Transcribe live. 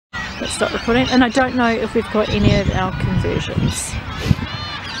Let's stop recording. And I don't know if we've got any of our conversions.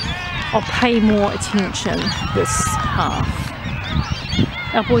 I'll pay more attention this half.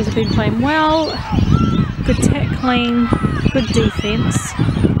 Our boys have been playing well. Good tackling, good defence.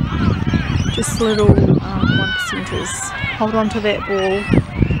 Just little 1%ers. Hold on to that ball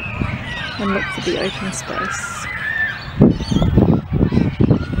and look for the open space.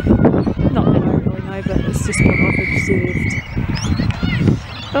 Not that I really know, but it's just what I've observed.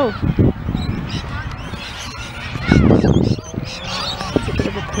 Oh! It's a bit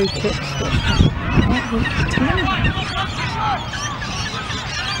of a poo kick, but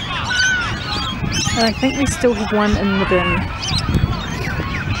and I think we still have one in the bin.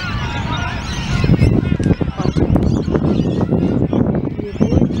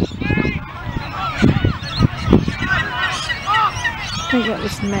 I think that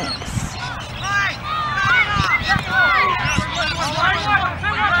was Max.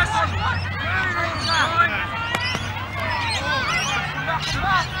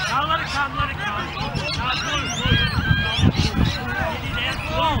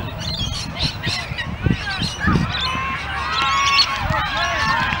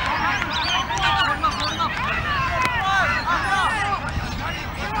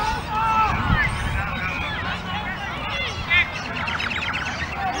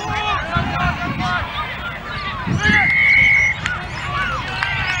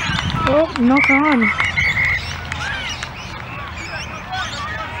 Oh, knock on.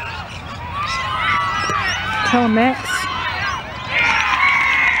 Tell him, Max.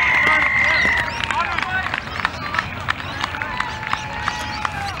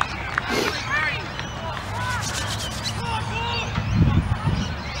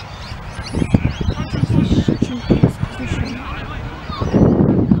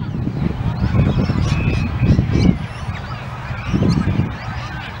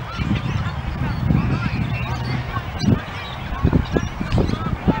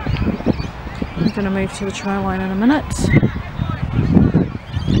 I'm going to move to the try line in a minute.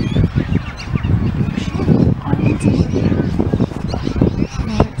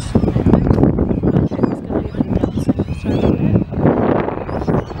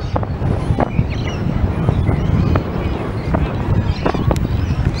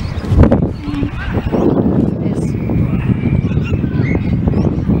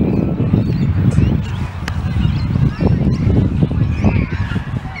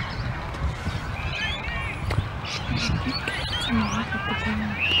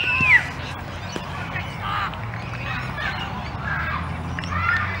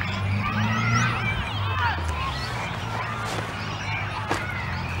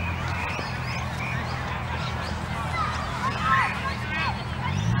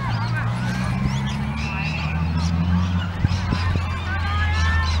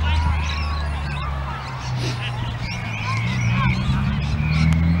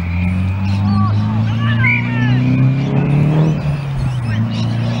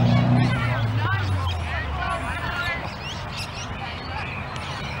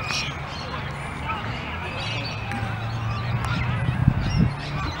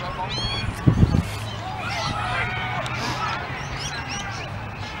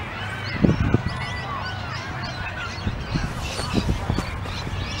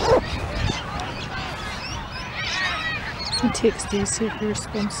 I text you, see if he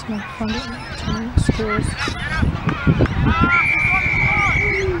responds to my phone scores.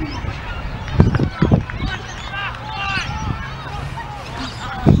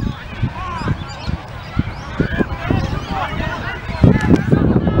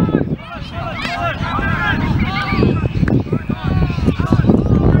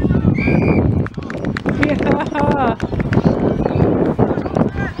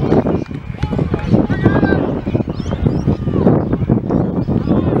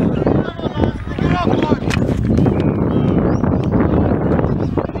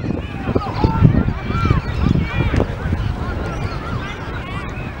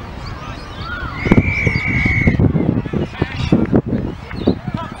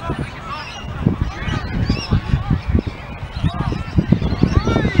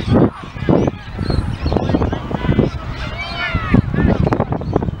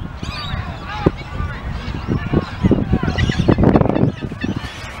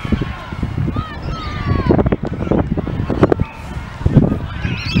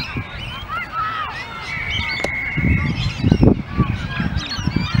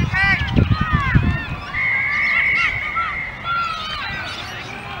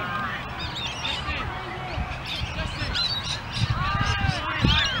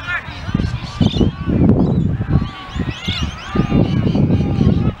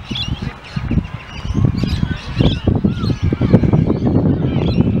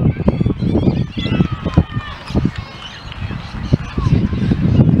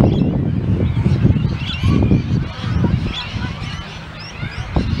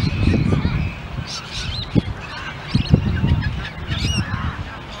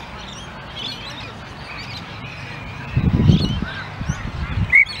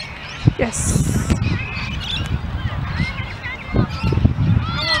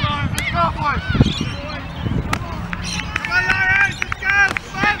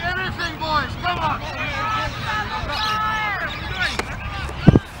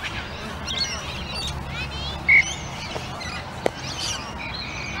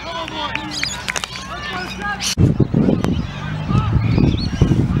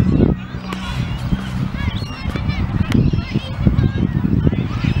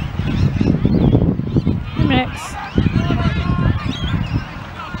 Max.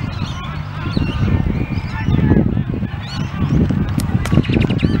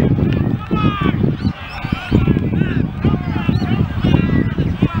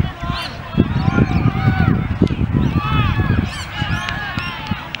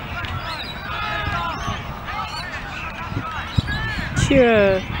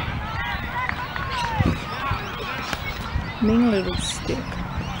 Sure. Mean little stick.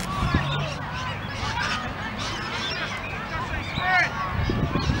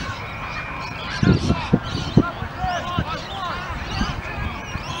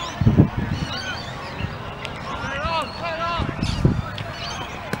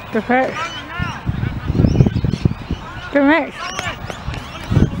 Go Max. Go Max.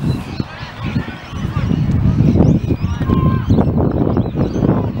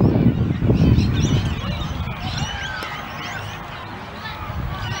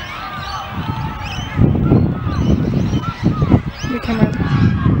 The camera.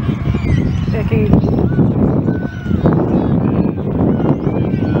 Becky.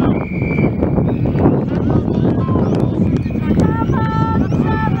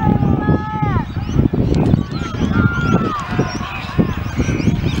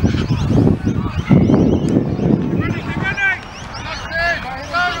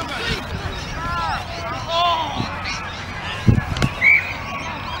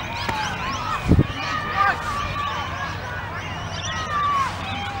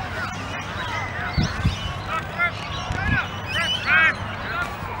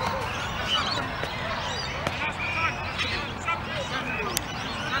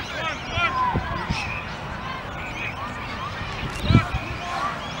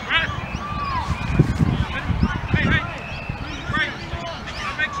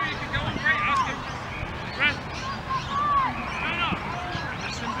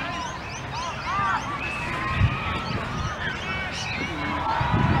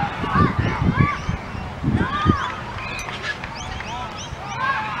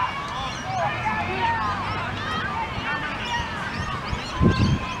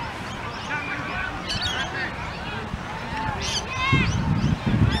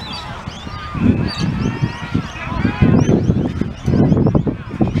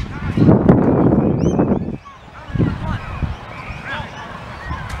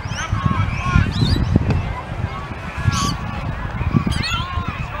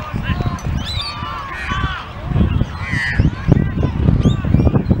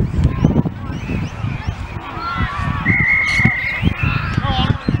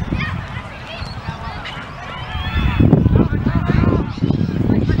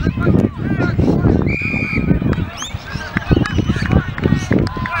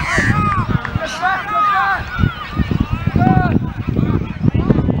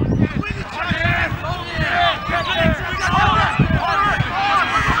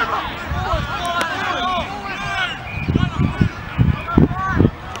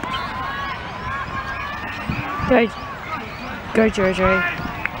 Go Jojo.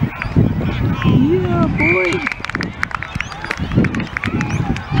 Yeah, boy.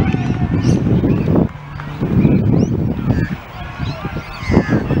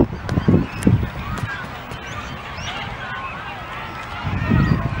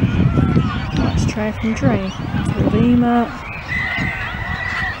 Nice try from Dre. To Lima.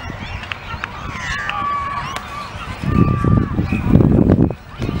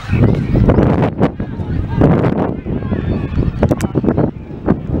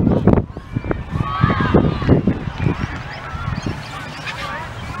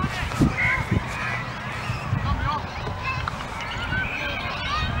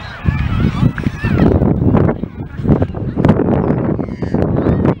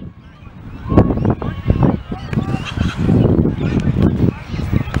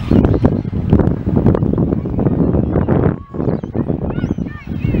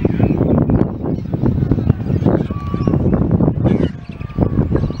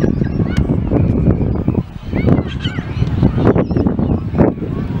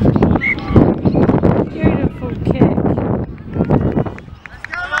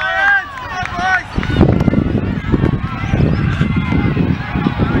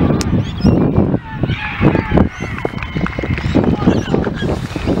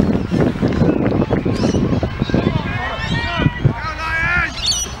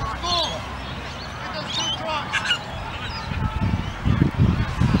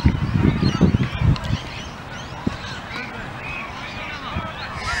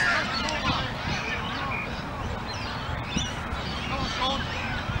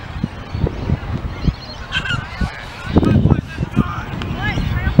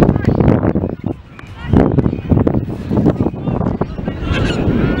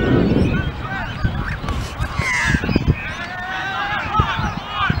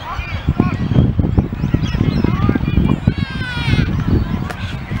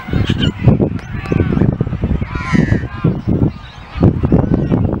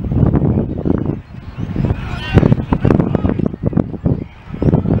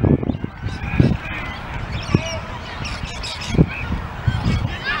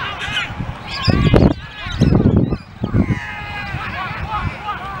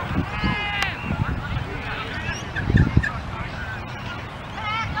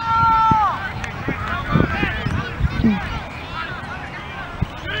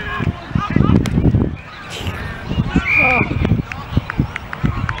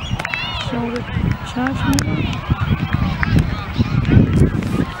 Shoulder charge maybe?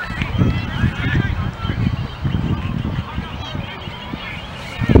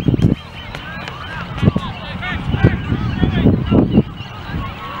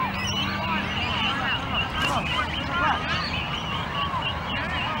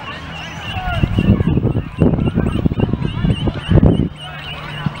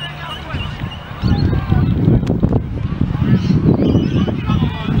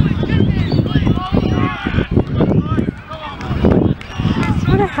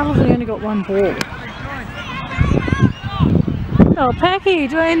 How have we only got one ball? Oh, Packy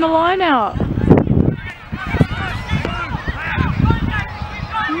doing the line out.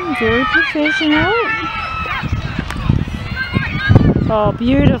 Very professional. Oh,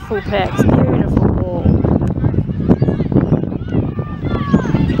 beautiful Pax, beautiful ball.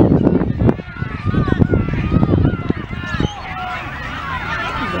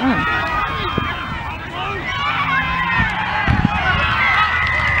 Yeah.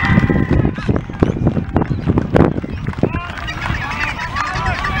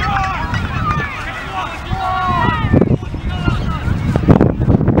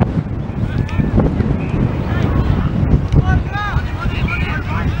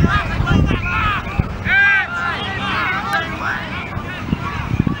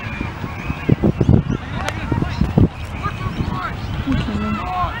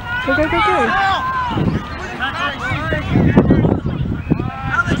 Go, go, go, go.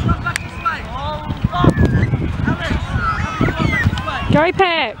 Go,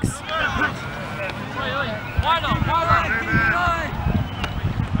 Pax.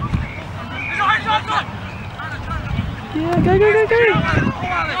 Yeah, go, go, go, go.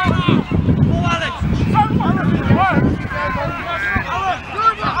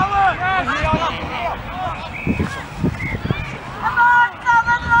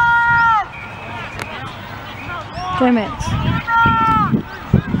 Go, Max.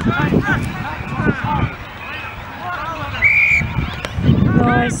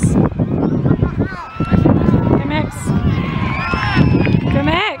 Nice. Go, Max. Go,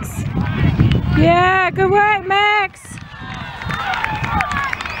 Max. Yeah, good work, Max.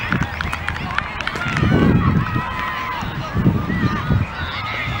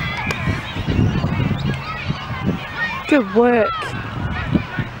 Good work.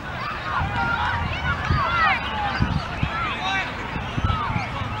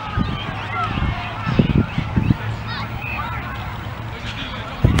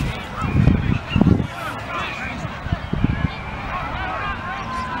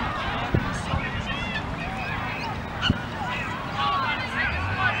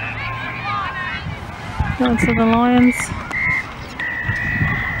 Down to the Lions.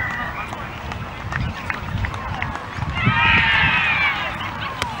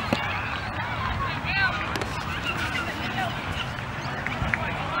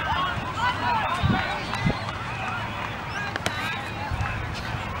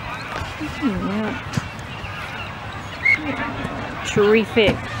 Yeah.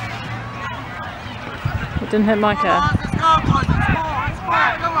 Terrific. It didn't hit my car.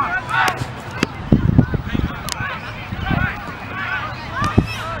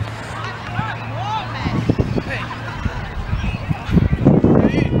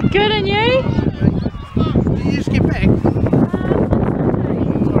 Good, and you? Did you just get back?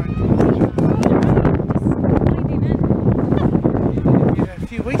 A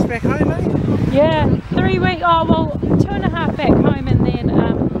few weeks back home, eh? Yeah, 3 weeks. Oh well, 2.5 back home, and then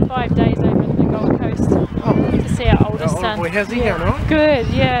 5 days over at the Gold Coast to see our oldest son. Boy, how's he going on? Good,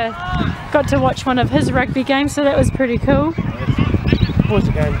 yeah. Got to watch one of his rugby games, so that was pretty cool. Boys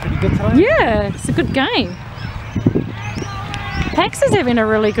are going pretty good today. Yeah, it's a good game. Pax is having a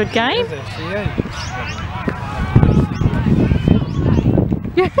really good game. Yeah.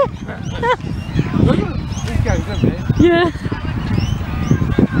 Yeah.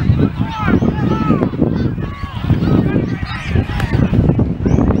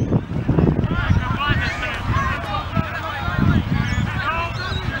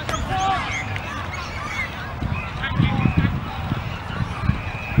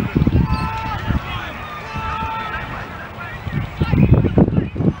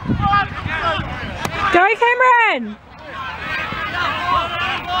 Go, Cameron!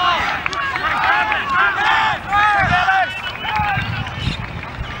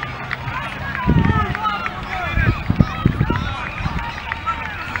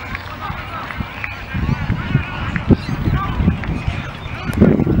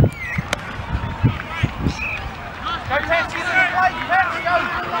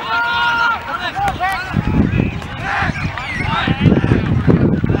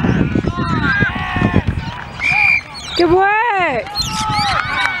 Good work!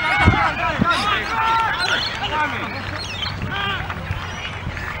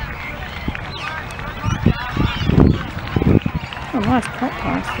 Oh, nice pop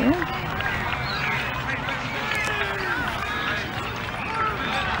pass there.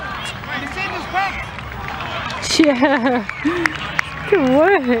 Yeah, good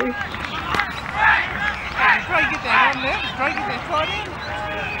work.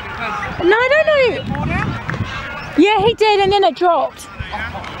 No, I don't know. Yeah, he did, and then it dropped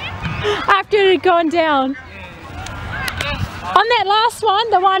after it had gone down. On that last one,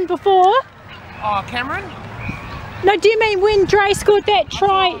 the one before. Oh, Cameron? No, do you mean when Dre scored that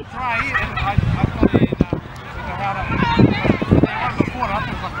try?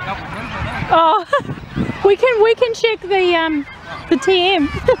 Oh, we can check the TM.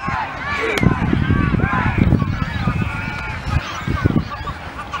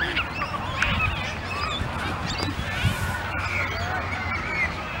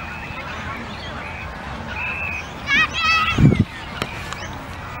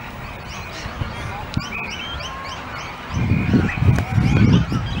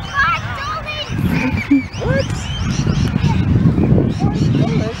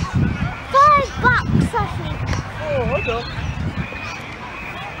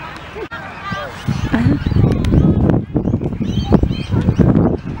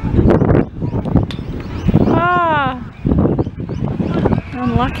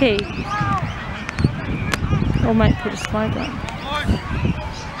 Unlucky. Or might put a slide on.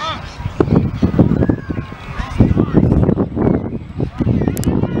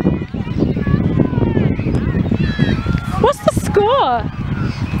 What's the score?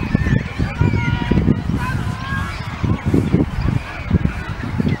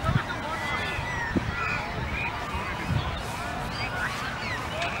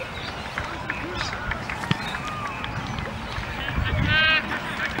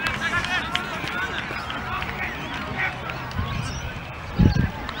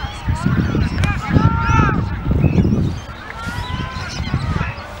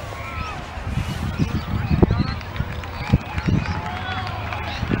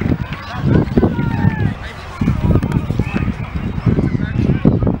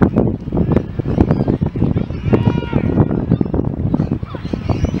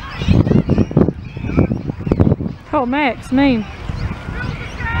 Oh, Max, mean.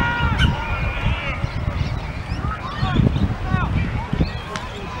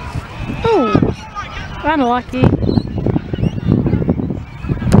 Oh, unlucky.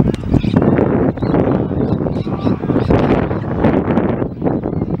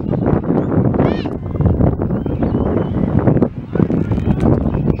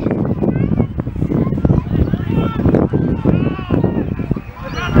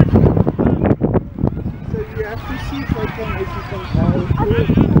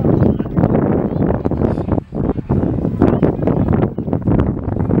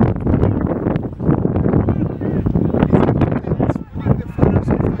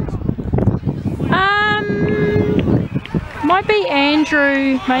 Might be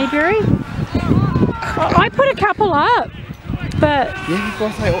Andrew Mayberry. I put a couple up, but yeah, you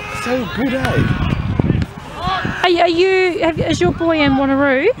guys are so good, eh? Is your boy in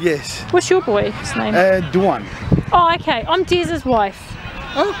Wanneroo? Yes. What's your boy's name? Duan. Oh, okay. I'm Dez's wife.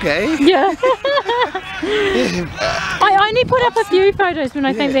 Okay. Yeah. I only put up a few photos when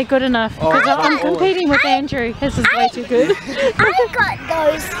I think they're good enough because I'm competing with Andrew. His is way too good. I got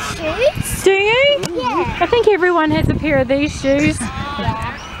those shoes. Do you? Yeah. I think everyone has a pair of these shoes.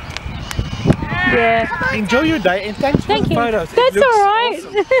 Yeah. Enjoy your day and thanks for the photos. That's alright.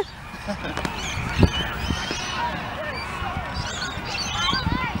 Awesome.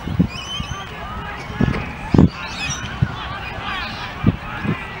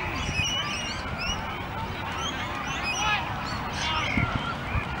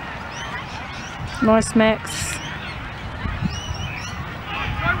 Nice, Max.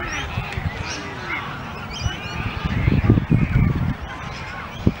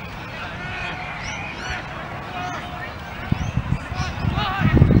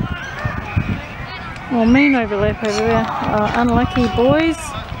 Oh, mean overlap over there. Unlucky, boys.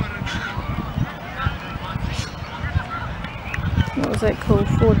 What was that called?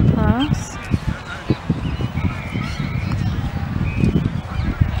 Forward pass.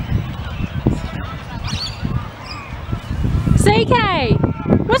 CK,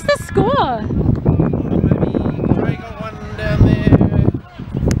 what's the score? Maybe Ray got one down there,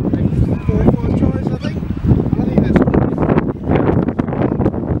 maybe 4 or 5 tries, I think. I think that's good.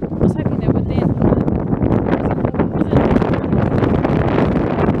 I was hoping they would then.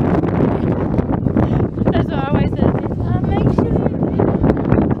 That's what I always said.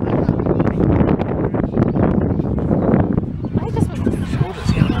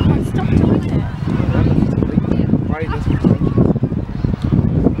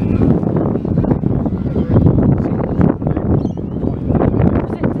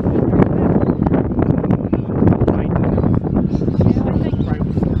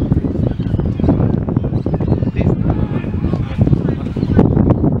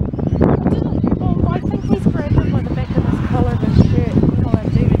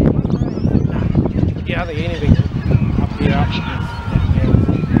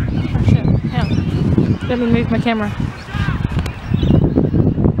 Let me move my camera.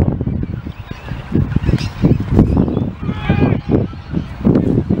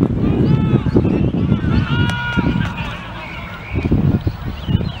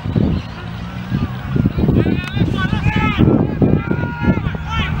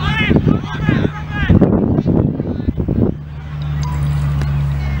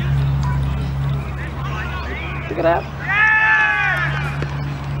 Pick it up.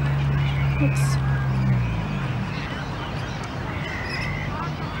 Oops.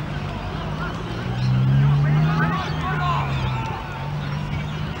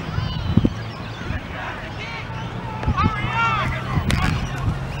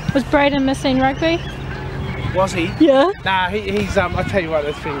 Was Braden missing rugby? Was he? Yeah. Nah, he's I tell you what,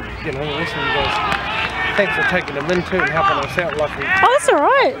 this thing, you know, listening to guys, thanks for taking him into and helping us out, like, Oh, that's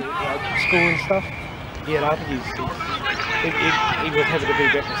alright. like school and stuff. Yeah, I think he was happy to be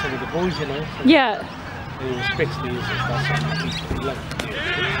back with some of the boys, you know. So Yeah. he respects these and stuff. So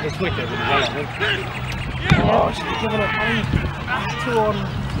it's worked out really well, I think. Oh, she's giving it money. 2 on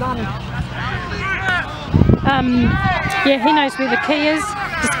none. Yeah, he knows where the key is.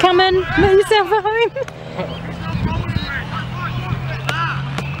 Just come in, make yourself at home.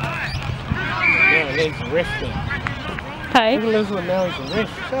 Yeah, he's a ref then. Hey. Look at Elizabeth now, he's a ref.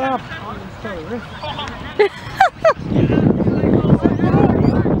 Shut up. He's not a ref.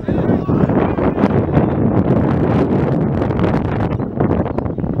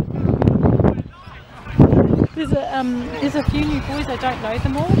 There's a few new boys, I don't know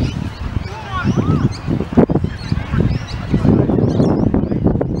them all.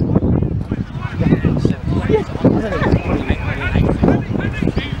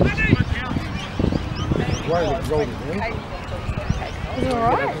 Why is it rolling, man? Is it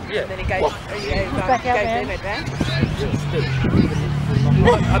alright? Yeah. Then he goes, Back out, man.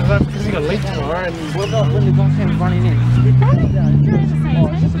 I don't know, because he got late tomorrow and What about when the guys came running in?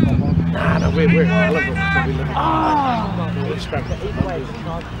 nah, no, we're Liverpool, so we live in we're scrapping.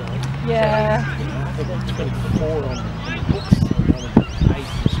 Yeah. 24 on the books, so 8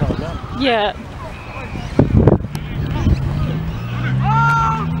 showing up. Yeah.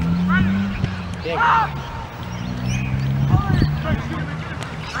 Yeah.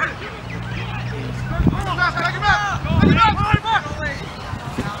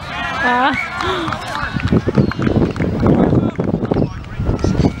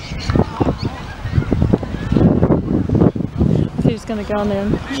 Who's going to go on there?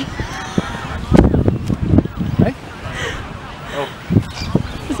 Hey? Oh.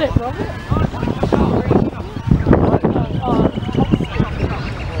 Is that Robert?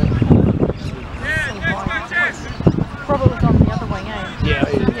 Robert was on the other wing, eh? Yeah,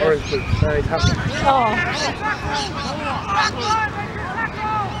 he's orange blue, so he's happy. Oh.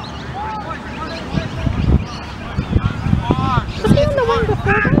 Was he on the wing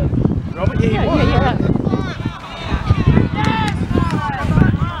before that? Robert, yeah, he was. Yeah.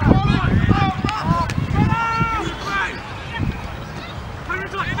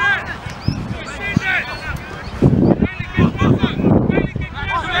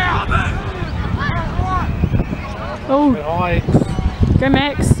 Oh, go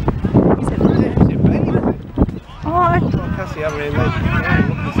Max.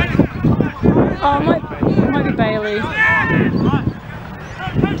 Oh, it might be Bailey.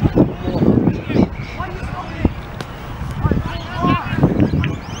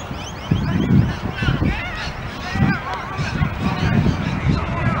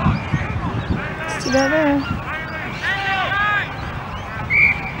 See that there?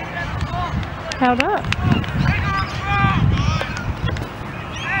 Held up.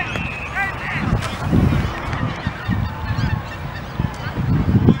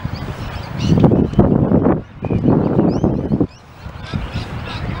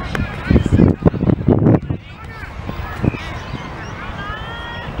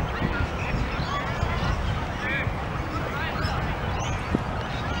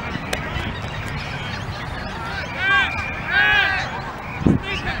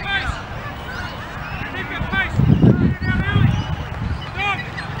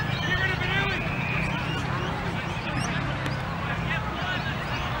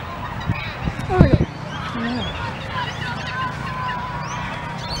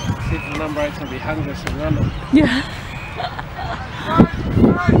 Number 8's going to be hungry and running. Yeah.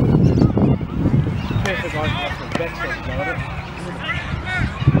 Perfect like off the backside about it.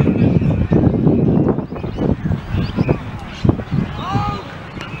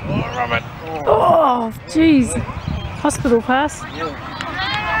 Oh, Robert! Oh, jeez. Hospital pass.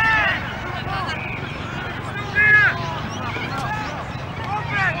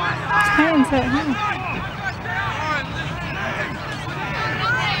 Hands at him.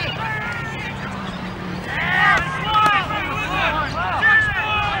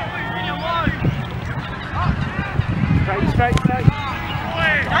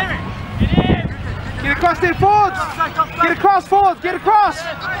 Across forward, get across!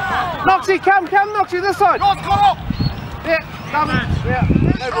 Noxie, come Noxie, this side! Yeah, come in. Yeah.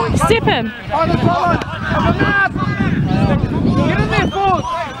 No, boy. Step him. Oh, the ball line. Up a mouth. Get in there, forward.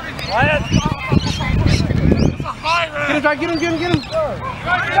 Get him, get him.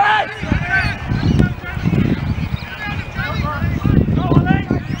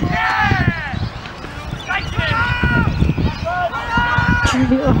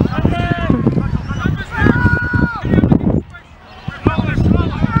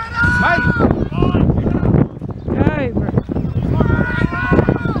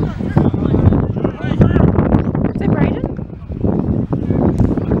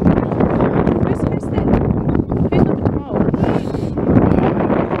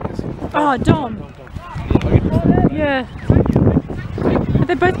 Oh, Dom. Yeah. But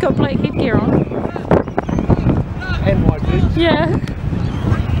they both got black headgear on. And white boots. Yeah.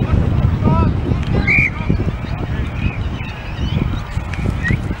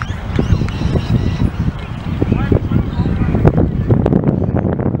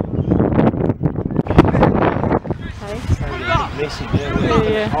 Messy,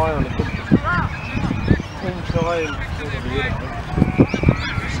 Yeah. high on the foot.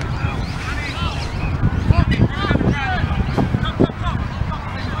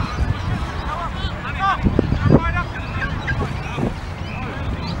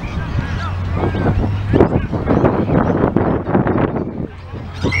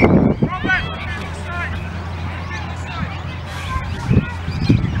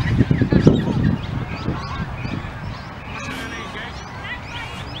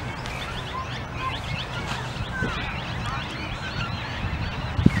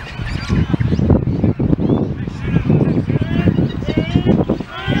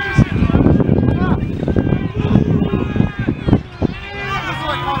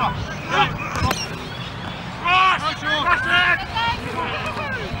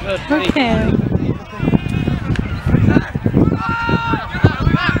 Okay.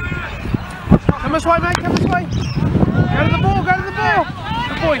 Come this way, mate, come this way. Go to the ball.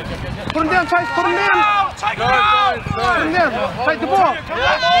 Good boy. Put him down, Chase, put him down. Put him down. Take the ball.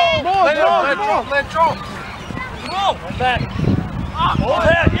 More. Let drop. Ball. Back. Ball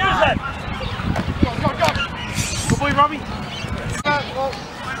there, use it. Good boy, Robbie.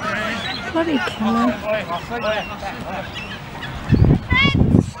 Bloody camera.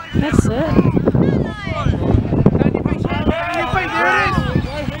 That's it. There it is.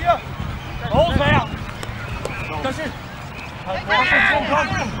 Ball's out.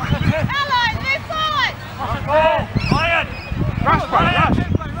 Hello, move forward. Iron. Rush, bro,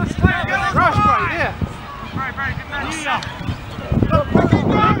 yeah.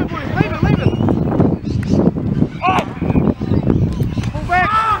 Leave it. Pull back.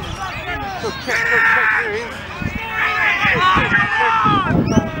 Good kick, there he is.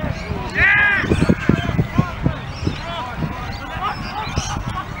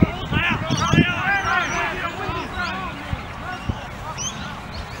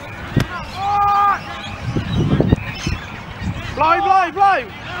 Blow!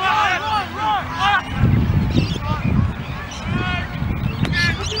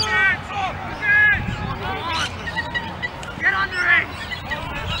 Get under it.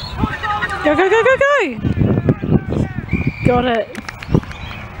 Go. Got it.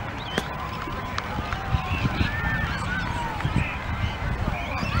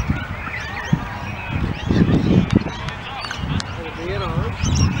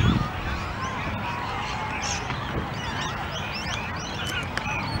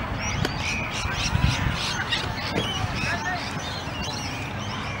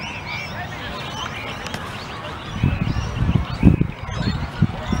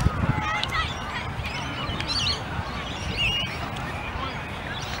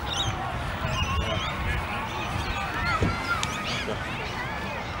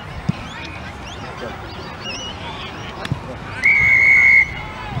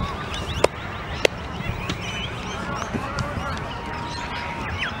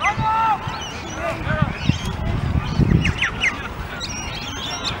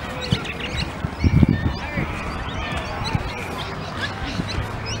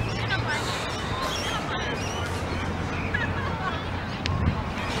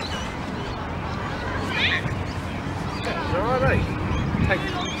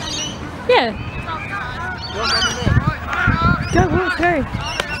 Yeah. Go, walk through.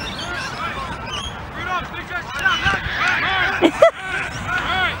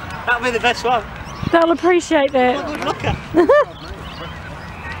 That'll be the best one. They'll appreciate that. Good looker.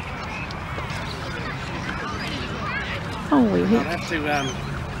 Oh, we I'll have to,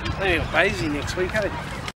 Basie next week, eh?